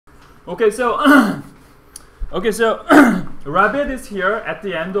Okay, so okay, so rabbit is here at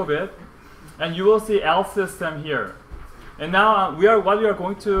the end of it, and you will see else system here. And now what we are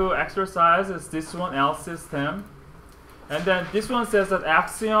going to exercise is this one, else system. And then this one says that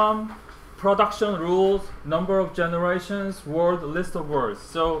axiom, production rules, number of generations, word, list of words.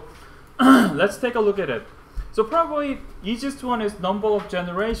 So let's take a look at it. So probably easiest one is number of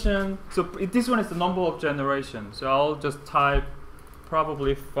generation. So this one is the number of generation. So I'll just type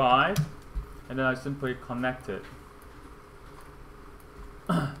probably 5, and then I simply connect it.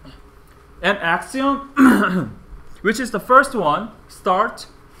 And axiom, which is the first one, start.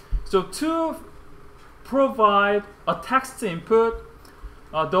 So to provide a text input,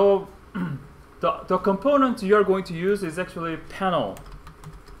 the component you are going to use is actually panel.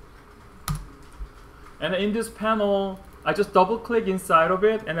 And in this panel, I just double click inside of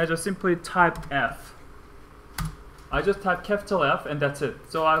it and I just simply type F. I just type capital F and that's it.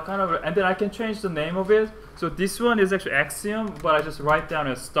 So I and then I can change the name of it. So this one is actually axiom, but I just write down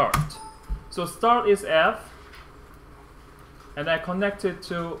as start. So start is F, and I connect it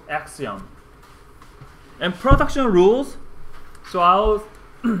to axiom. And production rules, so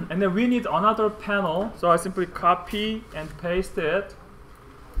and then we need another panel, so I simply copy and paste it.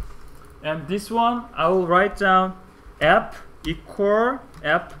 And this one, I will write down F equal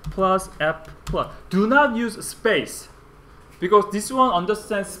F plus F plus. Do not use space, because this one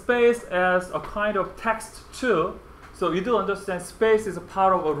understands space as a kind of text too. So you do understand space is a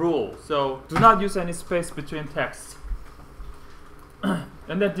part of a rule. So do not use any space between texts.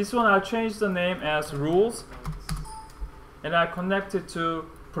 And then this one, I'll change the name as rules, and I connect it to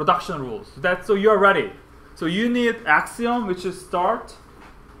production rules. So you're ready. So you need axiom, which is start.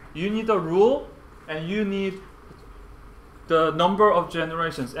 You need a rule, and you need the number of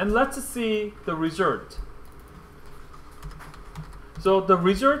generations. And let's see the result. So the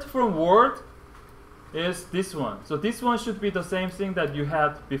result from word is this one. So this one should be the same thing that you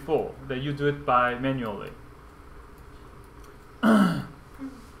had before, that you do it by manually. And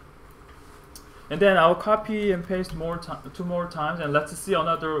then I'll copy and paste two more times, and let's see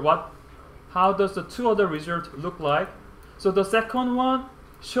another how does the two other results look like. So the second one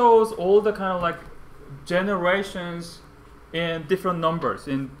shows all the kind of like generations in different numbers,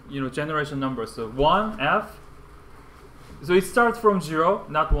 in generation numbers. So 1 F. So it starts from 0,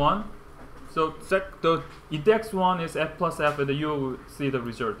 not 1. So the index 1 is F plus F, and then you will see the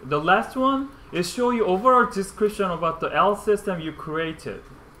result. The last one is show you overall description about the else system you created.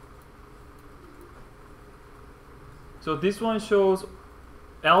 So this one shows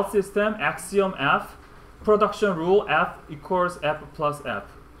else system, axiom F, production rule F equals F plus F.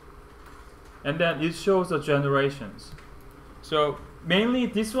 And then it shows the generations. So mainly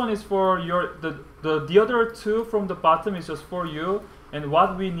this one is for the other two from the bottom is just for you, and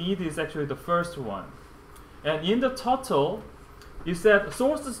what we need is actually the first one. And in the total, you said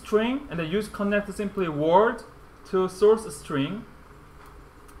source string, and then you connect simply word to source string,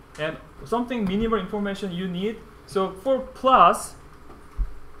 and something minimal information you need. So for plus,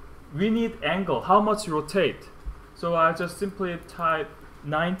 we need angle, how much rotate. So I just simply type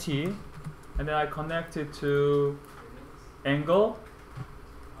 90, and then I connect it to angle.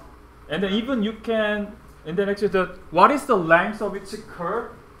 And then even you can, and then actually what is the length of each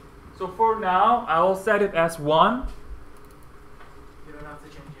curve? So for now, I will set it as 1. You don't have to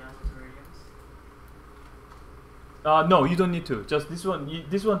change the answer to radians? No, you don't need to. Just this one.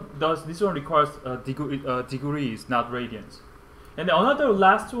 This one requires degrees, not radians. And then another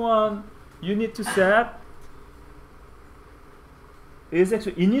last one you need to set is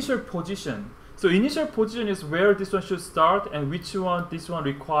actually initial position. So initial position is where this one should start and which one this one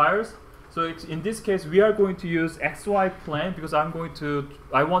requires. So in this case, we are going to use XY plane because I want to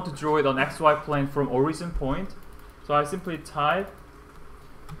draw it on XY plane from origin point. So I simply type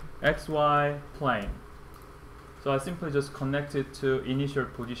XY plane. So I simply just connect it to initial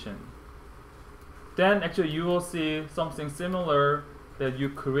position. Then actually you will see something similar that you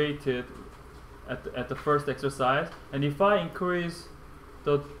created at the first exercise. And if I increase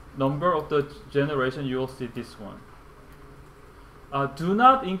the number of the generation, you will see this one. Do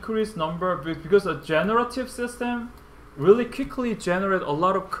not increase number because a generative system really quickly generates a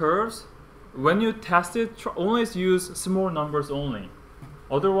lot of curves. When you test it, always use small numbers only.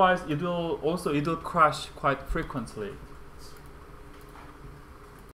 Otherwise, it will crash quite frequently.